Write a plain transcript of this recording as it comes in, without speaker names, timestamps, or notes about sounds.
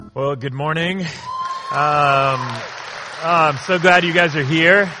Well, good morning. I'm so glad you guys are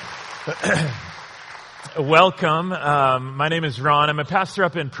here. Welcome. My name is Ron. I'm a pastor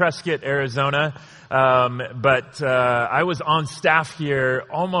up in Prescott, Arizona. But I was on staff here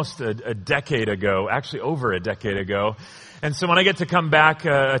almost a decade ago, actually over a decade ago. And so when I get to come back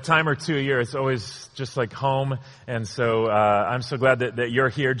a time or two a year, it's always just like home. And so I'm so glad that you're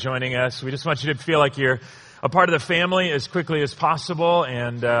here joining us. We just want you to feel like you're a part of the family as quickly as possible.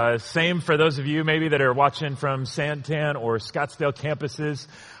 And same for those of you maybe that are watching from Santan or Scottsdale campuses.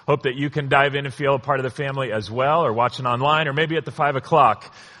 Hope that you can dive in and feel a part of the family as well, or watching online, or maybe at the 5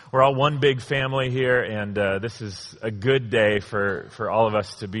 o'clock. We're all one big family here, and this is a good day for all of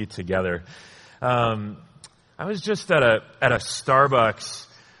us to be together. I was just at a Starbucks.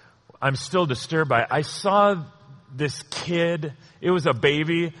 I'm still disturbed by it. I saw this kid. It was a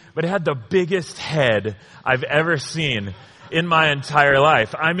baby, but it had the biggest head I've ever seen in my entire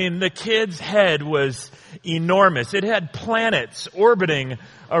life. I mean, the kid's head was enormous. It had planets orbiting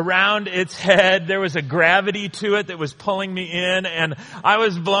around its head. There was a gravity to it that was pulling me in, and I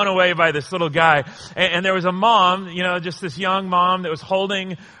was blown away by this little guy. And there was a mom, just this young mom that was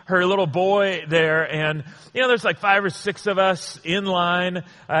holding her little boy there. And, there's like 5 or 6 of us in line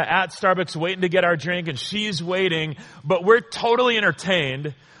at Starbucks waiting to get our drink, and she's waiting. But we're totally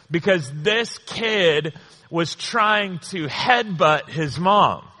entertained because this kid was trying to headbutt his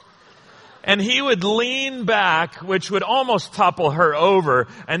mom. And he would lean back, which would almost topple her over,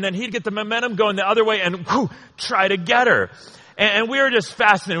 and then he'd get the momentum going the other way and try to get her. And we were just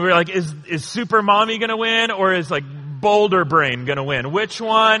fascinated. We were like, is Super Mommy going to win, or is like Boulder Brain going to win? Which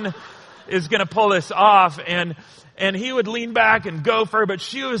one is going to pull this off? And he would lean back and go for her, but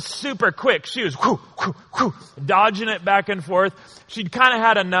she was super quick. She was dodging it back and forth. She'd kind of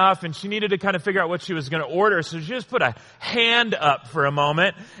had enough, and she needed to kind of figure out what she was going to order. So she just put a hand up for a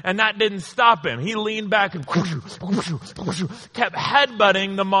moment, and that didn't stop him. He leaned back and kept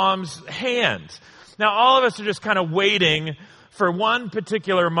headbutting the mom's hand. Now, all of us are just kind of waiting for one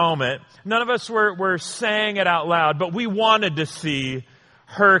particular moment. None of us were saying it out loud, but we wanted to see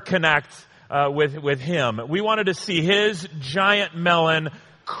her connect with him. We wanted to see his giant melon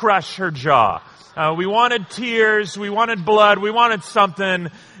crush her jaw. We wanted tears. We wanted blood. We wanted something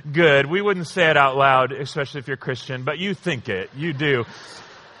good. We wouldn't say it out loud, especially if you're Christian, but you think it. You do.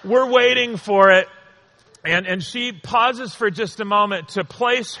 We're waiting for it. And she pauses for just a moment to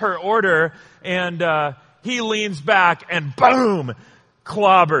place her order, and he leans back and boom,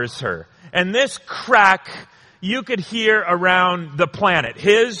 clobbers her. And this crack you could hear around the planet,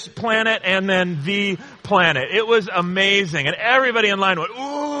 his planet and then the planet. It was amazing. And everybody in line went,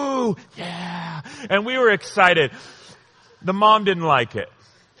 ooh, yeah. And we were excited. The mom didn't like it.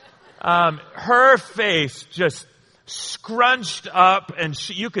 Her face just scrunched up, and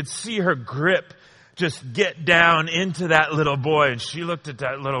you could see her grip just get down into that little boy. And she looked at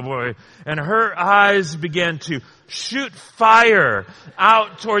that little boy, and her eyes began to shoot fire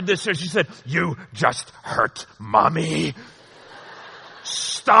out toward this. She said, "You just hurt Mommy.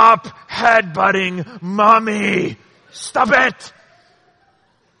 Stop headbutting Mommy. Stop it."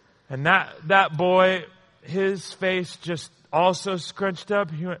 And that boy, his face just also scrunched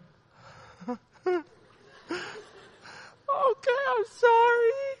up. He went, "Okay, I'm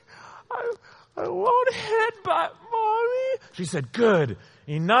sorry. I won't headbutt Mommy." She said, "Good.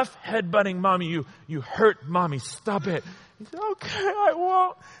 Enough headbutting Mommy. You hurt Mommy. Stop it." He said, "Okay, I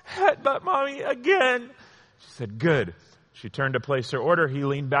won't headbutt Mommy again." She said, "Good." She turned to place her order. He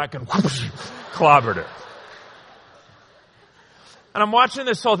leaned back and clobbered her. And I'm watching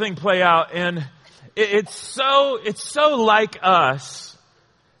this whole thing play out, and it's so like us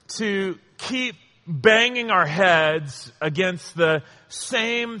to keep banging our heads against the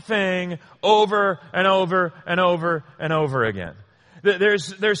same thing over and over and over and over again.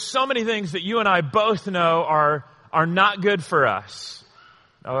 There's so many things that you and I both know are not good for us.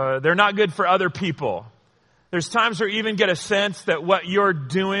 They're not good for other people. There's times where you even get a sense that what you're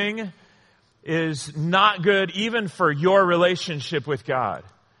doing is not good even for your relationship with God.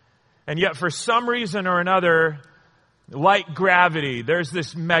 And yet for some reason or another, like gravity, there's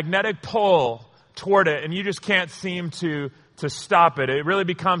this magnetic pull toward it, and you just can't seem to stop it. It really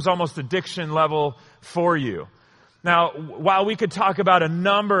becomes almost addiction level for you. Now, while we could talk about a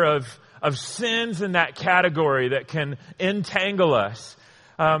number of sins in that category that can entangle us,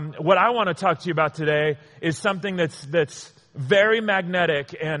 what I want to talk to you about today is something that's very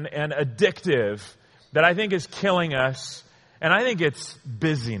magnetic and addictive that I think is killing us, and I think it's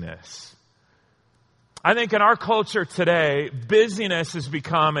busyness. I think in our culture today, busyness has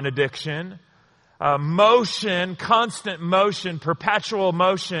become an addiction. motion, constant motion, perpetual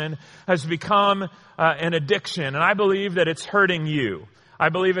motion has become an addiction. And I believe that it's hurting you. I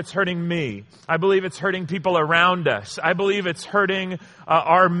believe it's hurting me. I believe it's hurting people around us. I believe it's hurting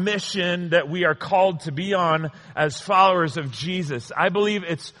our mission that we are called to be on as followers of Jesus. I believe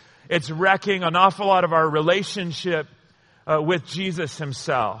it's wrecking an awful lot of our relationship with Jesus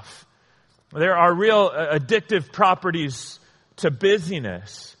himself. There are real addictive properties to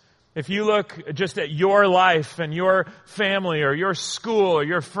busyness. If you look just at your life and your family or your school or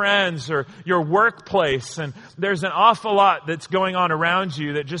your friends or your workplace, and there's an awful lot that's going on around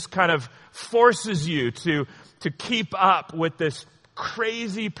you that just kind of forces you to keep up with this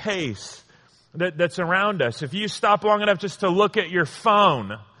crazy pace that's around us. If you stop long enough just to look at your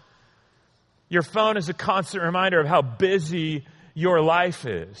phone is a constant reminder of how busy your life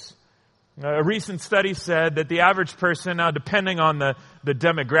is. A recent study said that the average person, now depending on the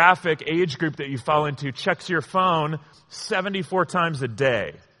demographic age group that you fall into, checks your phone 74 times a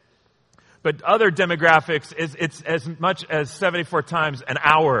day. But other demographics, it's as much as 74 times an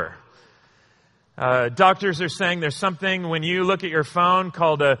hour. Doctors are saying there's something when you look at your phone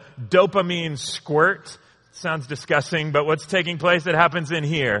called a dopamine squirt. Sounds disgusting, but what's taking place, it happens in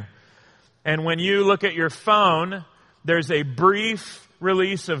here. And when you look at your phone, there's a brief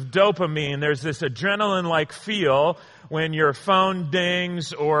release of dopamine. There's this adrenaline-like feel when your phone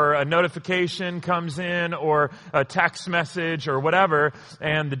dings or a notification comes in or a text message or whatever,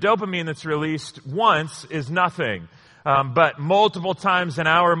 and the dopamine that's released once is nothing. But multiple times an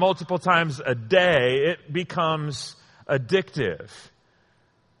hour, multiple times a day, it becomes addictive.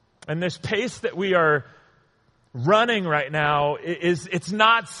 And this pace that we are running right now it's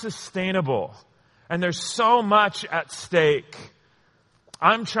not sustainable. And there's so much at stake.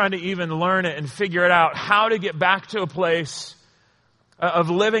 I'm trying to even learn it and figure it out, how to get back to a place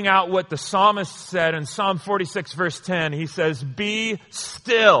of living out what the psalmist said in Psalm 46 verse 10. He says, "Be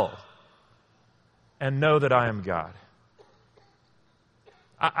still and know that I am God."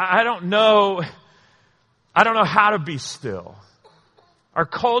 I don't know how to be still. Our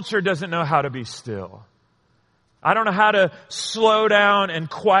culture doesn't know how to be still. I don't know how to slow down and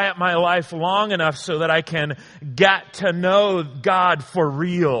quiet my life long enough so that I can get to know God for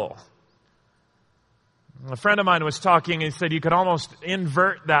real. A friend of mine was talking, and he said you could almost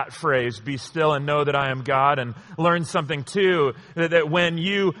invert that phrase, "be still and know that I am God," and learn something too, that when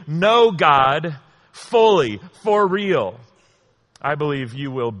you know God fully, for real, I believe you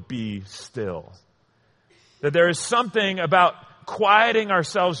will be still. That there is something about quieting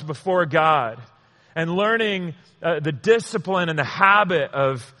ourselves before God and learning the discipline and the habit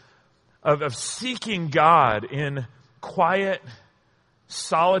of seeking God in quiet,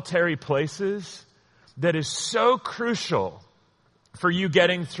 solitary places that is so crucial for you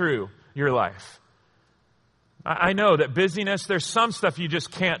getting through your life. I know that busyness, there's some stuff you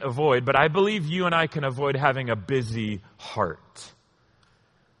just can't avoid, but I believe you and I can avoid having a busy heart.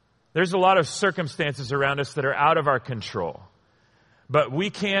 There's a lot of circumstances around us that are out of our control. But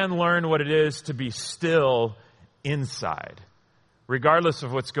we can learn what it is to be still inside, regardless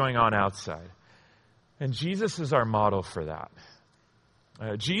of what's going on outside. And Jesus is our model for that.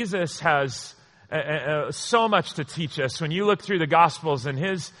 Jesus has so much to teach us. When you look through the Gospels, and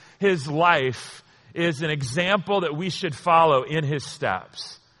his life is an example that we should follow in his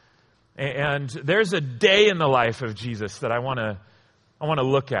steps. And there's a day in the life of Jesus that I want to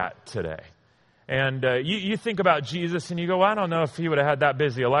look at today. And you think about Jesus and you go, well, I don't know if he would have had that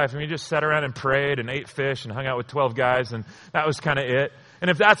busy a life. I mean, he just sat around and prayed and ate fish and hung out with 12 guys, and that was kind of it. And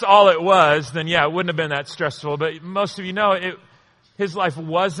if that's all it was, then yeah, it wouldn't have been that stressful. But most of you know, his life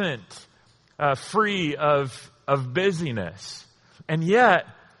wasn't free of busyness. And yet,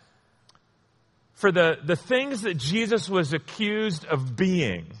 for the things that Jesus was accused of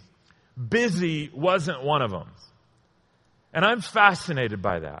being, busy wasn't one of them. And I'm fascinated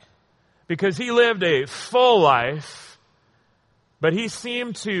by that. Because he lived a full life, but he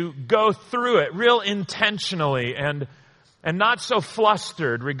seemed to go through it real intentionally and not so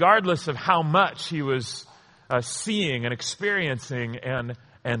flustered, regardless of how much he was seeing and experiencing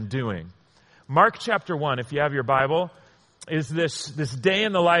and doing. Mark chapter 1, if you have your Bible, is this day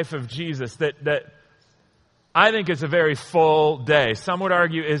in the life of Jesus that I think is a very full day. Some would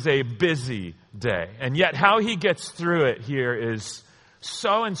argue is a busy day. And yet how he gets through it here is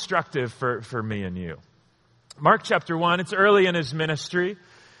so instructive for me and you. Mark chapter 1, it's early in his ministry,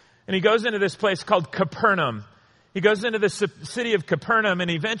 and he goes into this place called Capernaum. He goes into the city of Capernaum, and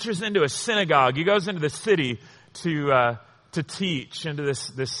he ventures into a synagogue. He goes into the city to teach into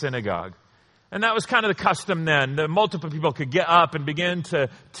this synagogue. And that was kind of the custom then. The multiple people could get up and begin to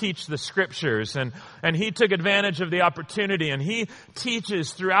teach the scriptures. And he took advantage of the opportunity, and he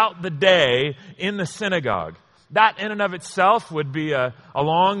teaches throughout the day in the synagogue. That in and of itself would be a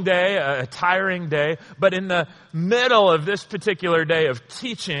long day, a tiring day. But in the middle of this particular day of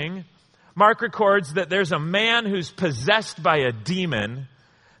teaching, Mark records that there's a man who's possessed by a demon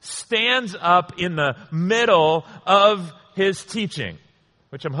stands up in the middle of his teaching,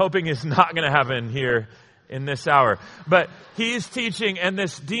 which I'm hoping is not going to happen here in this hour. But he's teaching, and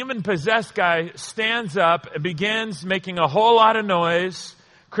this demon-possessed guy stands up and begins making a whole lot of noise,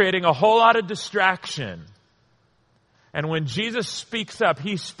 creating a whole lot of distraction. And when Jesus speaks up,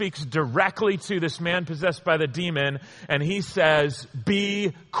 he speaks directly to this man possessed by the demon, and he says,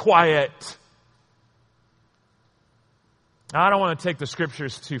 "Be quiet." Now, I don't want to take the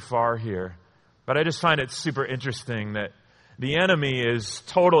scriptures too far here, but I just find it super interesting that the enemy is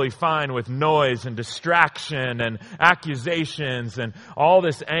totally fine with noise and distraction and accusations and all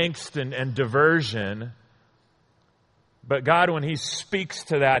this angst and diversion. But God, when he speaks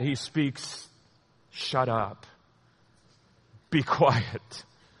to that, he speaks, "Shut up. Be quiet.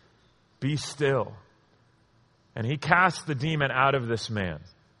 Be still." And he casts the demon out of this man.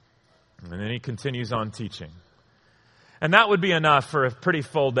 And then he continues on teaching. And that would be enough for a pretty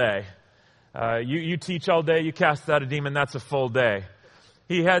full day. You teach all day, you cast out a demon, that's a full day.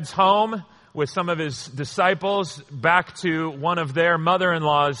 He heads home with some of his disciples back to one of their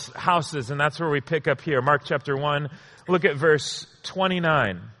mother-in-law's houses, and that's where we pick up here. Mark chapter 1, look at verse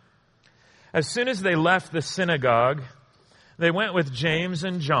 29. As soon as they left the synagogue, they went with James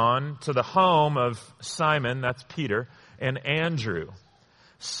and John to the home of Simon, that's Peter, and Andrew.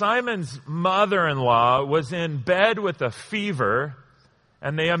 Simon's mother-in-law was in bed with a fever,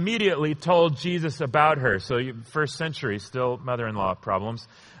 and they immediately told Jesus about her. So first century, still mother-in-law problems.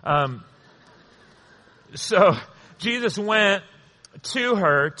 So Jesus went to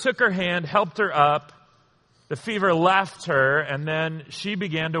her, took her hand, helped her up. The fever left her, and then she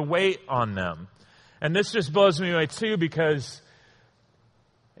began to wait on them. And this just blows me away too, because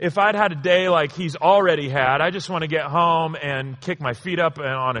if I'd had a day like he's already had, I just want to get home and kick my feet up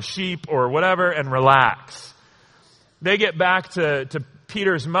on a sheep or whatever and relax. They get back to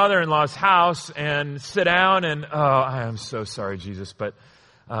Peter's mother-in-law's house and sit down and, "Oh, I am so sorry, Jesus, but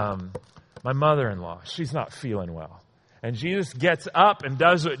my mother-in-law, she's not feeling well." And Jesus gets up and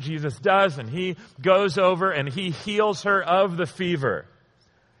does what Jesus does, and he goes over and he heals her of the fever.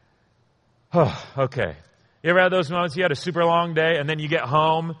 Oh, okay. You ever had those moments? You had a super long day, and then you get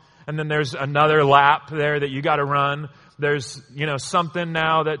home, and then there's another lap there that you got to run. There's, something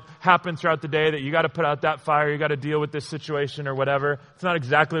now that happened throughout the day that you got to put out that fire. You got to deal with this situation or whatever. It's not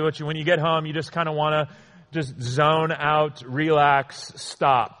exactly when you get home, you just kind of want to just zone out, relax,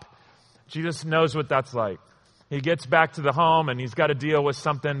 stop. Jesus knows what that's like. He gets back to the home, and he's got to deal with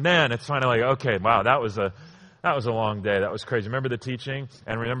something. Then it's kind of like, okay, wow, that was a long day. That was crazy. Remember the teaching?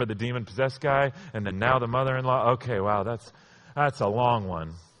 And remember the demon-possessed guy? And then now the mother-in-law? Okay, wow, that's a long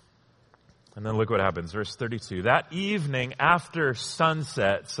one. And then look what happens. Verse 32. That evening after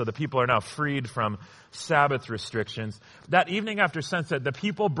sunset, so the people are now freed from Sabbath restrictions. That evening after sunset, the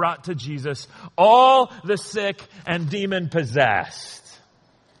people brought to Jesus all the sick and demon-possessed.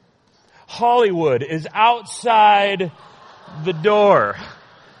 Hollywood is outside the door.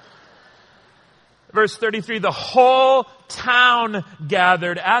 Verse 33, the whole town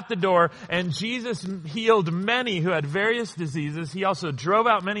gathered at the door, and Jesus healed many who had various diseases. He also drove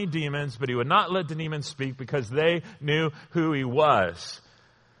out many demons, but he would not let the demons speak because they knew who he was.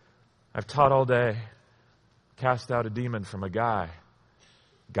 I've taught all day, cast out a demon from a guy,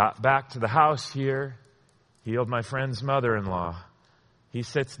 got back to the house here, healed my friend's mother-in-law. He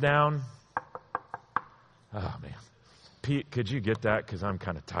sits down. Oh, man. Pete, could you get that? Because I'm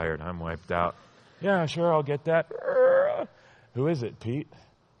kind of tired. I'm wiped out. Yeah, sure, I'll get that. Who is it, Pete?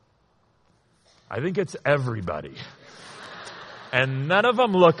 I think it's everybody. And none of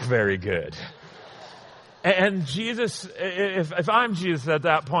them look very good. And Jesus, if I'm Jesus at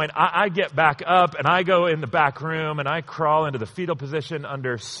that point, I get back up and I go in the back room and I crawl into the fetal position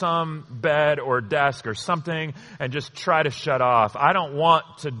under some bed or desk or something and just try to shut off. I don't want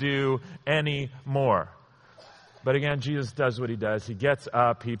to do any more. But again, Jesus does what he does. He gets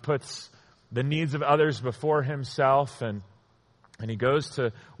up, he puts the needs of others before himself, and he goes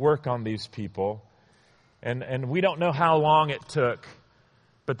to work on these people. And we don't know how long it took,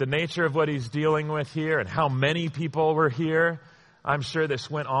 but the nature of what he's dealing with here and how many people were here, I'm sure this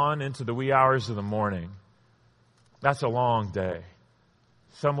went on into the wee hours of the morning. That's a long day.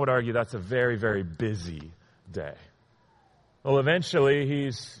 Some would argue that's a very, very busy day. Well, eventually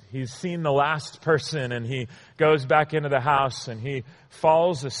he's seen the last person, and he goes back into the house and he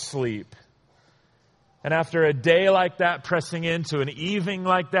falls asleep. And after a day like that, pressing into an evening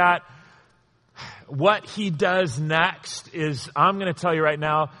like that, what he does next is, I'm going to tell you right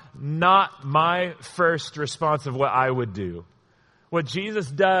now, not my first response of what I would do. What Jesus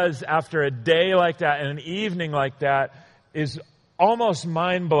does after a day like that and an evening like that is almost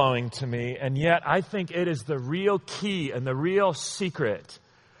mind-blowing to me, and yet I think it is the real key and the real secret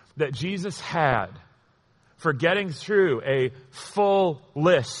that Jesus had for getting through a full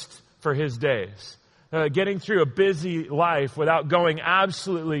list for his days. Getting through a busy life without going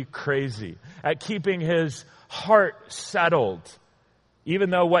absolutely crazy, at keeping his heart settled, even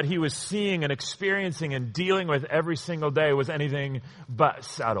though what he was seeing and experiencing and dealing with every single day was anything but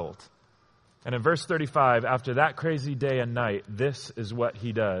settled. And in verse 35, after that crazy day and night, this is what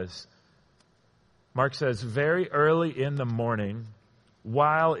he does. Mark says, very early in the morning,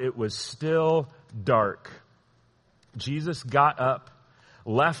 while it was still dark, Jesus got up,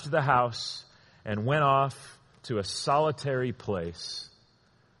 left the house, and went off to a solitary place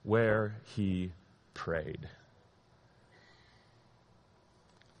where he prayed.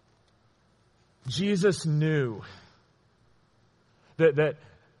 Jesus knew that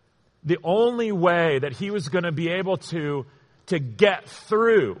the only way that he was going to be able to get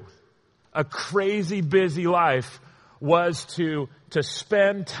through a crazy busy life was to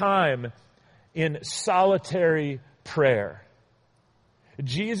spend time in solitary prayer.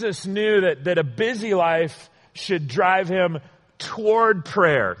 Jesus knew that a busy life should drive him toward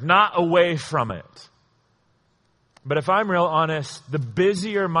prayer, not away from it. But if I'm real honest, the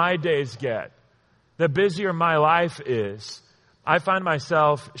busier my days get, the busier my life is, I find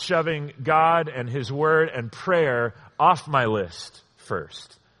myself shoving God and his word and prayer off my list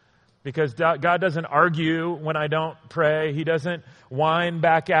first. Because God doesn't argue when I don't pray. He doesn't whine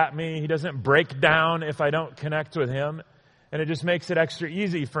back at me. He doesn't break down if I don't connect with him. And it just makes it extra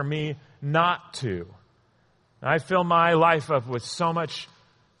easy for me not to. I fill my life up with so much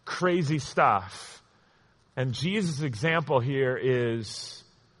crazy stuff. And Jesus' example here is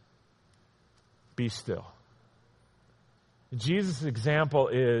be still. Jesus' example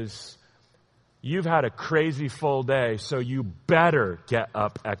is you've had a crazy full day, so you better get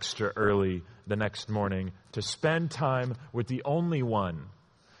up extra early the next morning to spend time with the only one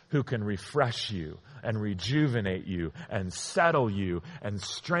who can refresh you and rejuvenate you and settle you and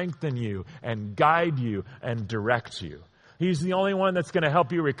strengthen you and guide you and direct you. He's the only one that's going to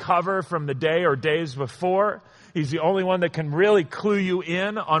help you recover from the day or days before. He's the only one that can really clue you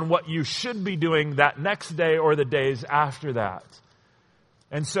in on what you should be doing that next day or the days after that.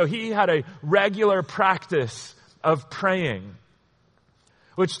 And so he had a regular practice of praying,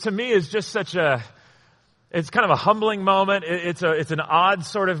 which to me is just it's kind of a humbling moment. It's an odd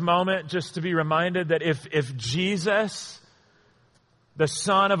sort of moment just to be reminded that if Jesus, the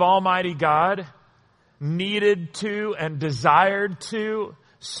Son of Almighty God, needed to and desired to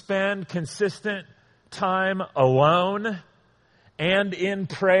spend consistent time alone and in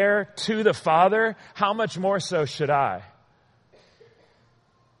prayer to the Father, how much more so should I?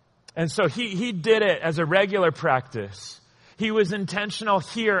 And so he did it as a regular practice. He was intentional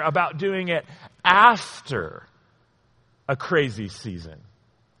here about doing it after a crazy season.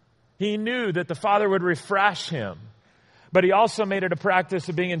 He knew that the Father would refresh him, but he also made it a practice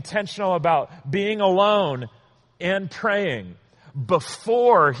of being intentional about being alone and praying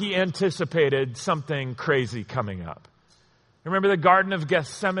before he anticipated something crazy coming up. Remember the Garden of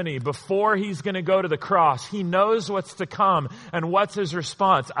Gethsemane, before he's going to go to the cross, he knows what's to come, and what's his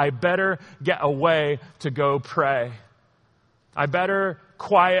response? I better get away to go pray. I better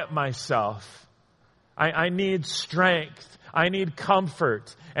quiet myself. I need strength. I need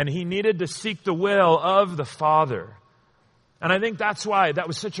comfort. And he needed to seek the will of the Father. And I think that's why that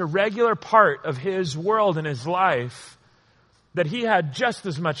was such a regular part of his world and his life, that he had just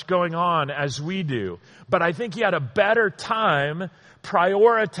as much going on as we do. But I think he had a better time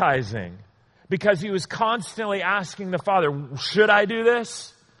prioritizing, because he was constantly asking the Father, should I do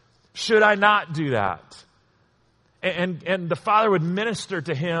this? Should I not do that? And the Father would minister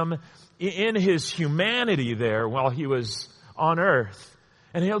to him in his humanity there while he was on earth.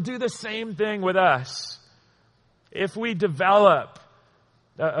 And he'll do the same thing with us. If we develop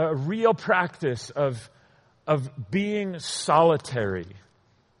a real practice of being solitary.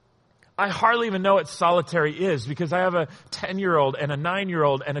 I hardly even know what solitary is, because I have a 10-year-old and a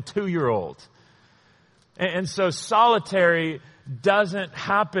 9-year-old and a 2-year-old. And so solitary doesn't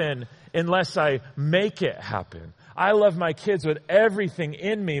happen unless I make it happen. I love my kids with everything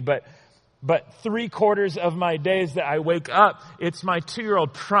in me, but But 3/4 of my days that I wake up, it's my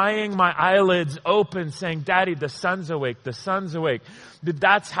 2-year-old prying my eyelids open saying, Daddy, the sun's awake, the sun's awake.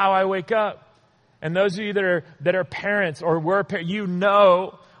 That's how I wake up. And those of you that are parents or were parents, you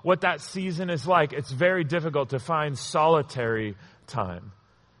know what that season is like. It's very difficult to find solitary time.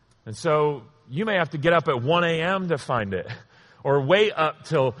 And so you may have to get up at 1 a.m. to find it, or wait up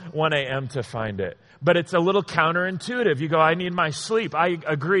till 1 a.m. to find it. But it's a little counterintuitive. You go, I need my sleep. I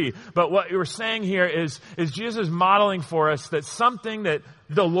agree. But what you're saying here is Jesus modeling for us that something that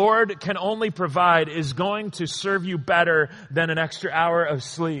the Lord can only provide is going to serve you better than an extra hour of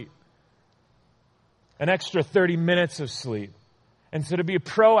sleep, an extra 30 minutes of sleep. And so to be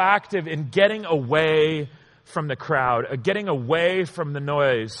proactive in getting away from the crowd, getting away from the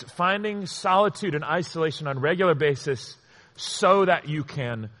noise, finding solitude and isolation on a regular basis so that you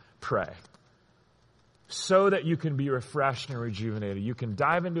can pray. So that you can be refreshed and rejuvenated. You can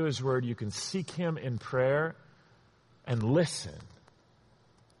dive into His Word. You can seek Him in prayer and listen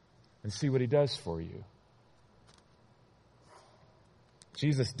and see what He does for you.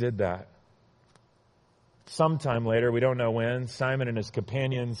 Jesus did that. Sometime later, we don't know when, Simon and his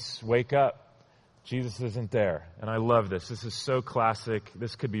companions wake up. Jesus isn't there. And I love this. This is so classic.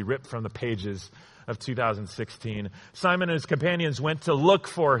 This could be ripped from the pages of 2016. Simon and his companions went to look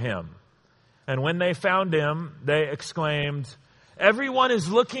for Him. And when they found Him, they exclaimed, everyone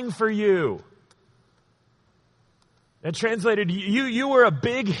is looking for you. And translated, you were a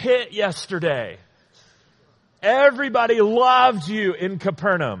big hit yesterday. Everybody loved you in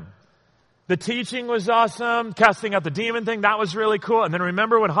Capernaum. The teaching was awesome. Casting out the demon thing, that was really cool. And then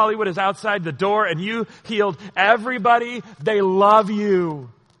remember when Hollywood is outside the door and you healed everybody? They love you.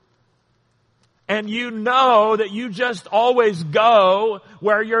 And you know that you just always go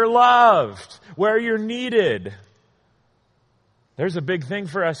where you're loved, where you're needed. There's a big thing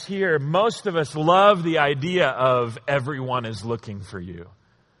for us here. Most of us love the idea of everyone is looking for you.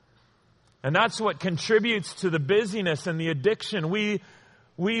 And that's what contributes to the busyness and the addiction.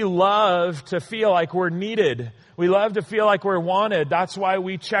 We love to feel like we're needed. We love to feel like we're wanted. That's why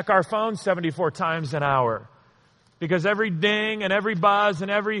we check our phones 74 times an hour. Because every ding and every buzz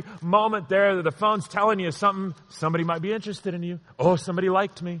and every moment there, the phone's telling you something, somebody might be interested in you. Oh, somebody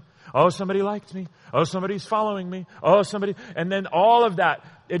liked me. Oh, somebody liked me. Oh, somebody's following me. Oh, somebody. And then all of that,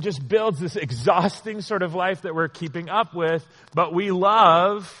 it just builds this exhausting sort of life that we're keeping up with. But we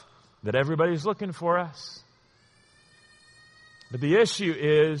love that everybody's looking for us. But the issue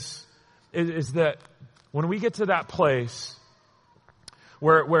is that when we get to that place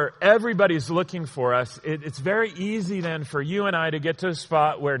where everybody's looking for us, it's very easy then for you and I to get to a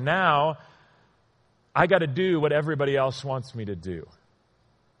spot where now I got to do what everybody else wants me to do.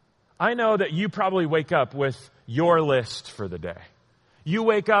 I know that you probably wake up with your list for the day. You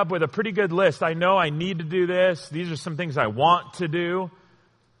wake up with a pretty good list. I know I need to do this. These are some things I want to do.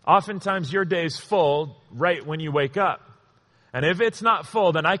 Oftentimes your day's full right when you wake up. And if it's not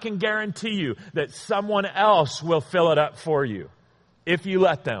full, then I can guarantee you that someone else will fill it up for you if you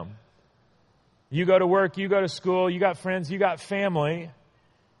let them. You go to work, you go to school, you got friends, you got family.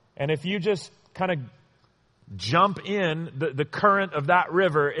 And if you just kind of jump in the current of that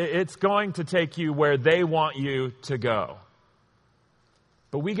river, it's going to take you where they want you to go.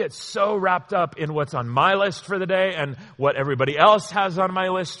 But we get so wrapped up in what's on my list for the day and what everybody else has on my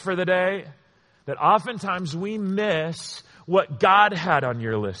list for the day that oftentimes we miss what God had on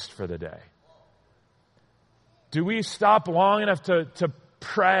your list for the day. Do we stop long enough to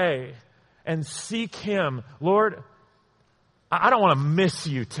pray and seek Him? Lord, I don't want to miss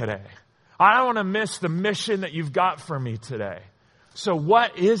you today. I don't want to miss the mission that you've got for me today. So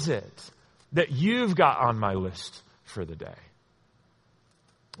what is it that you've got on my list for the day?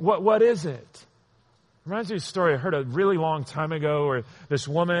 What is it? Reminds me of a story I heard a really long time ago where this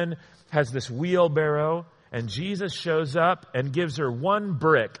woman has this wheelbarrow and Jesus shows up and gives her one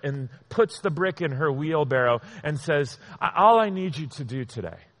brick and puts the brick in her wheelbarrow and says, all I need you to do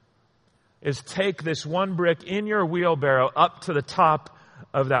today is take this one brick in your wheelbarrow up to the top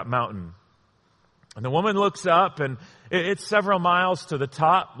of that mountain. And the woman looks up and it's several miles to the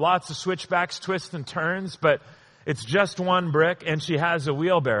top, lots of switchbacks, twists and turns, but it's just one brick and she has a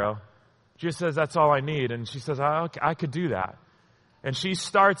wheelbarrow. Jesus says, that's all I need. And she says, I could do that. And she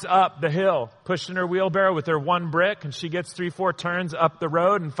starts up the hill, pushing her wheelbarrow with her one brick, and she gets 3-4 turns up the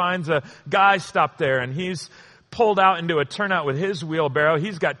road and finds a guy stopped there, and he's pulled out into a turnout with his wheelbarrow.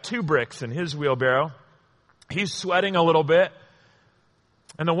 He's got 2 bricks in his wheelbarrow. He's sweating a little bit.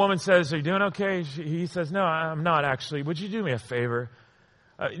 And the woman says, are you doing okay? He says, no, I'm not actually. Would you do me a favor?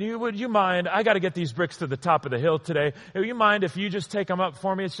 would you mind, I got to get these bricks to the top of the hill today. Would you mind if you just take them up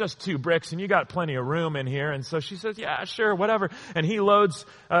for me? It's just 2 bricks and you got plenty of room in here. And so she says, yeah, sure, whatever. And he loads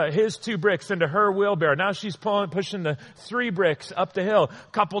his 2 bricks into her wheelbarrow. Now she's pushing the 3 bricks up the hill.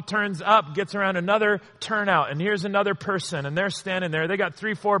 Couple turns up, gets around another turnout. And here's another person and they're standing there. They got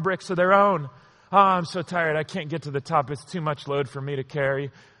 3, 4 bricks of their own. Oh, I'm so tired. I can't get to the top. It's too much load for me to carry.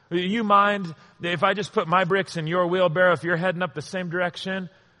 You mind if I just put my bricks in your wheelbarrow if you're heading up the same direction?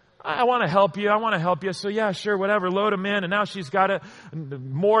 I want to help you. So yeah, sure, whatever. Load them in. And now she's got it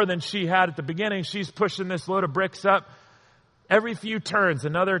more than she had at the beginning. She's pushing this load of bricks up. Every few turns,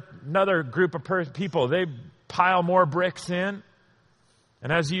 another group of people, they pile more bricks in.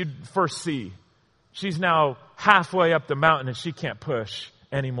 And as you'd foresee, she's now halfway up the mountain and she can't push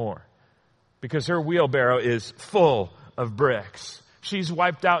anymore because her wheelbarrow is full of bricks. She's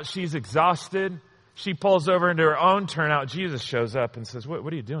wiped out. She's exhausted. She pulls over into her own turnout. Jesus shows up and says, what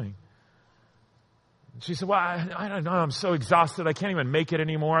are you doing? She said, well, I don't know. I'm so exhausted. I can't even make it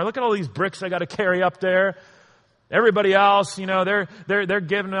anymore. Look at all these bricks I got to carry up there. Everybody else, they're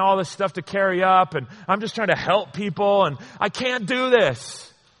giving me all this stuff to carry up and I'm just trying to help people and I can't do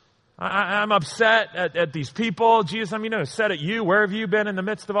this. I'm upset at these people. Jesus, I'm upset at you. Where have you been in the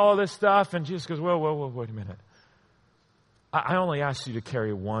midst of all of this stuff? And Jesus goes, whoa, wait a minute. I only asked you to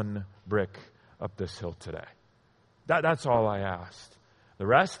carry 1 brick up this hill today. That's all I asked. The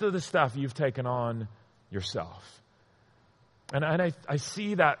rest of the stuff you've taken on yourself. And I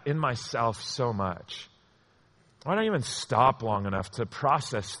see that in myself so much. I don't even stop long enough to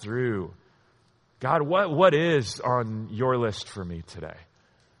process through, God, what is on your list for me today?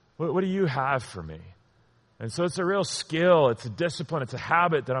 What do you have for me? And so it's a real skill, it's a discipline, it's a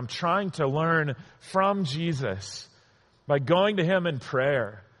habit that I'm trying to learn from Jesus. By going to him in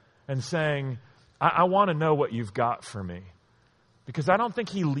prayer and saying, I want to know what you've got for me. Because I don't think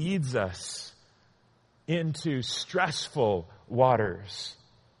he leads us into stressful waters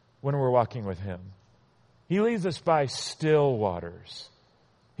when we're walking with him. He leads us by still waters.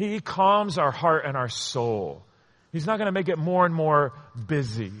 He calms our heart and our soul. He's not going to make it more and more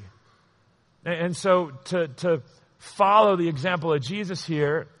busy. And so to follow the example of Jesus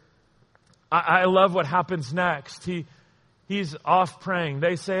here, I love what happens next. He's off praying.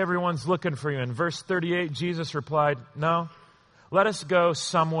 They say everyone's looking for you. In verse 38, Jesus replied, no, let us go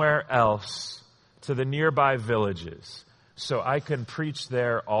somewhere else to the nearby villages so I can preach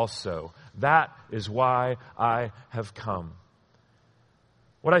there also. That is why I have come.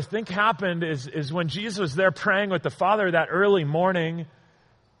 What I think happened is when Jesus was there praying with the Father that early morning,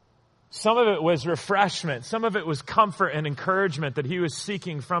 some of it was refreshment. Some of it was comfort and encouragement that he was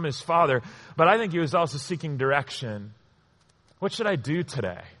seeking from his Father. But I think he was also seeking direction. What should I do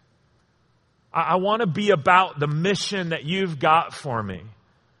today? I want to be about the mission that you've got for me.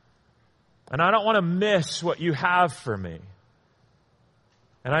 And I don't want to miss what you have for me.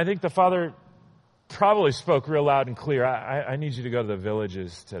 And I think the Father probably spoke real loud and clear. I need you to go to the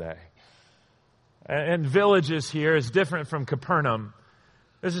villages today. And villages here is different from Capernaum.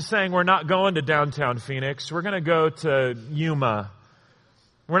 This is saying we're not going to downtown Phoenix. We're going to go to Yuma.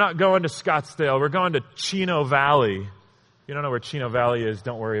 We're not going to Scottsdale. We're going to Chino Valley. If you don't know where Chino Valley is,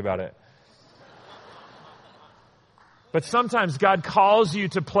 don't worry about it. But sometimes God calls you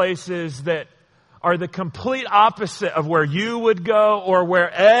to places that are the complete opposite of where you would go or where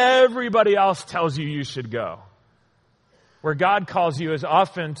everybody else tells you should go. Where God calls you is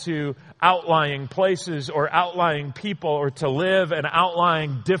often to outlying places or outlying people or to live an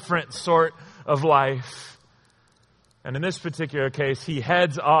outlying different sort of life. And in this particular case, he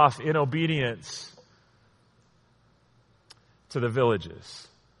heads off in obedience to the villages.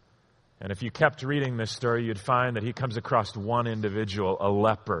 And if you kept reading this story, you'd find that he comes across one individual, a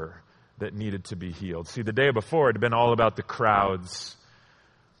leper, that needed to be healed. See, the day before, it had been all about the crowds.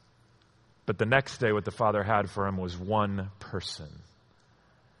 But the next day, what the Father had for him was one person.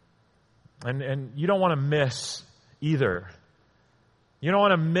 And you don't want to miss either. You don't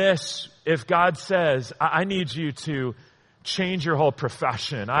want to miss if God says, I need you to change your whole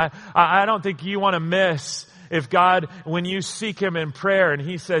profession. I don't think you want to miss if God, when you seek him in prayer and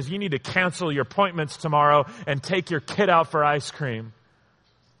he says, you need to cancel your appointments tomorrow and take your kid out for ice cream.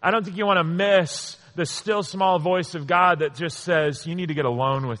 I don't think you want to miss the still small voice of God that just says, you need to get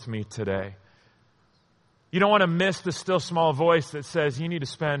alone with me today. You don't want to miss the still small voice that says, you need to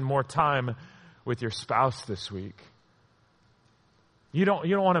spend more time with your spouse this week. You don't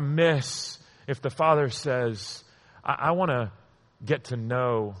want to miss if the Father says, I want to get to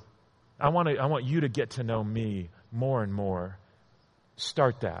know, I want you to get to know me more and more.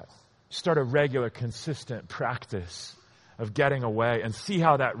 Start that. Start a regular, consistent practice of getting away, and see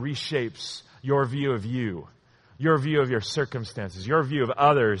how that reshapes your view of you, your view of your circumstances, your view of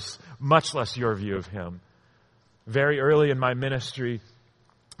others, much less your view of Him. Very early in my ministry,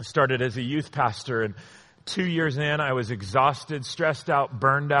 I started as a youth pastor, and 2 years in, I was exhausted, stressed out,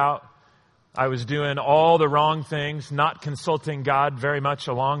 burned out. I was doing all the wrong things, not consulting God very much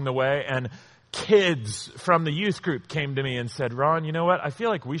along the way, and kids from the youth group came to me and said, Ron, you know what? I feel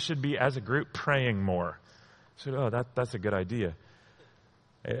like we should be, as a group, praying more. I said, oh, that's a good idea.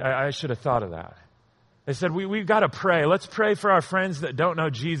 I should have thought of that. They said, we've got to pray. Let's pray for our friends that don't know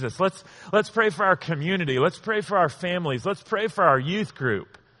Jesus. Let's pray for our community. Let's pray for our families. Let's pray for our youth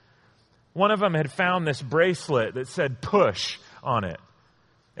group. One of them had found this bracelet that said push on it.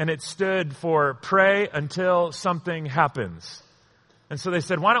 And it stood for pray until something happens. And so they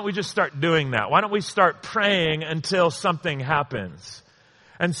said, why don't we just start doing that? Why don't we start praying until something happens?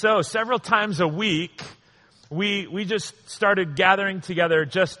 And so several times a week, we just started gathering together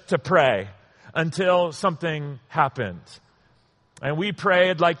just to pray until something happened. And we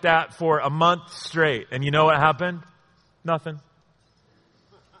prayed like that for a month straight. And you know what happened? Nothing.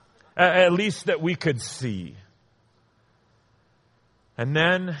 At least that we could see. And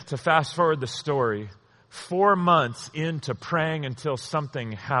then, to fast forward the story, 4 months into praying until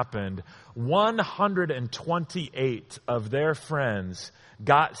something happened, 128 of their friends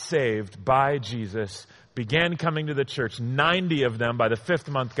got saved by Jesus, began coming to the church. 90 of them, by the 5th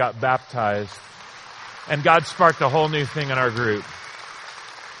month, got baptized. And God sparked a whole new thing in our group.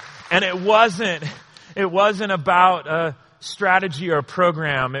 And it wasn't about a strategy or a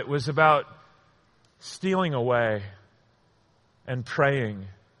program. It was about stealing away and praying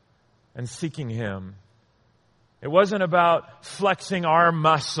and seeking Him. It wasn't about flexing our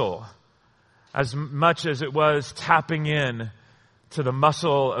muscle as much as it was tapping in to the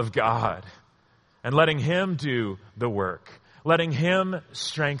muscle of God and letting Him do the work, letting Him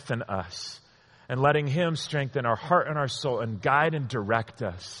strengthen us, and letting Him strengthen our heart and our soul and guide and direct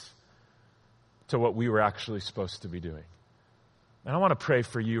us to what we were actually supposed to be doing. And I want to pray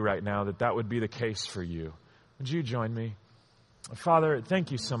for you right now that would be the case for you. Would you join me? Father,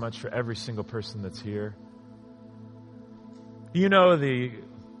 thank you so much for every single person that's here. You know the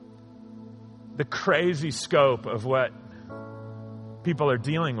crazy scope of what people are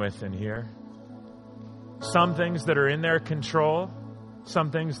dealing with in here. Some things that are in their control,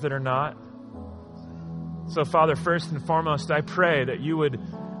 some things that are not. So, Father, first and foremost, I pray that you would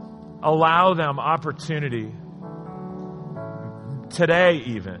allow them opportunity today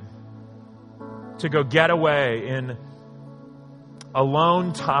even to go get away in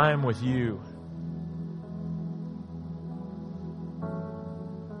alone time with you.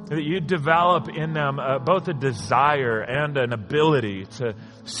 That you develop in them both a desire and an ability to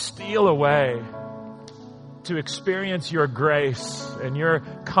steal away, to experience your grace and your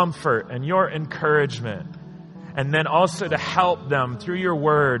comfort and your encouragement, and then also to help them through your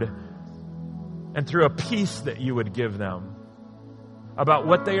word and through a peace that you would give them about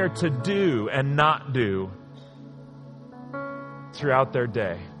what they are to do and not do throughout their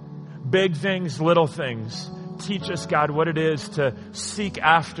day. Big things, little things. Teach us, God, what it is to seek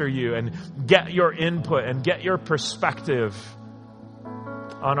after you and get your input and get your perspective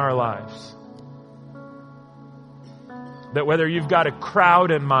on our lives. That whether you've got a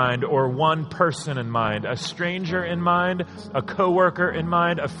crowd in mind or one person in mind, a stranger in mind, a coworker in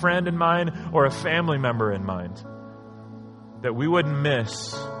mind, a friend in mind, or a family member in mind, that we wouldn't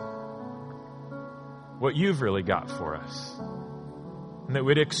miss what you've really got for us. And that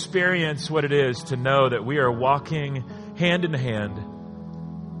we'd experience what it is to know that we are walking hand in hand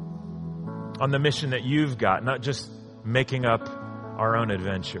on the mission that you've got, not just making up our own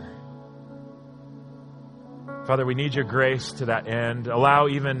adventure. Father, we need your grace to that end. Allow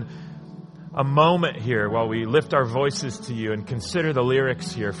even a moment here while we lift our voices to you and consider the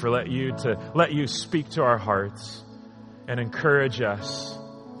lyrics here for let you speak to our hearts and encourage us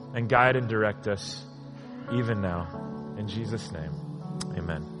and guide and direct us even now. In Jesus' name.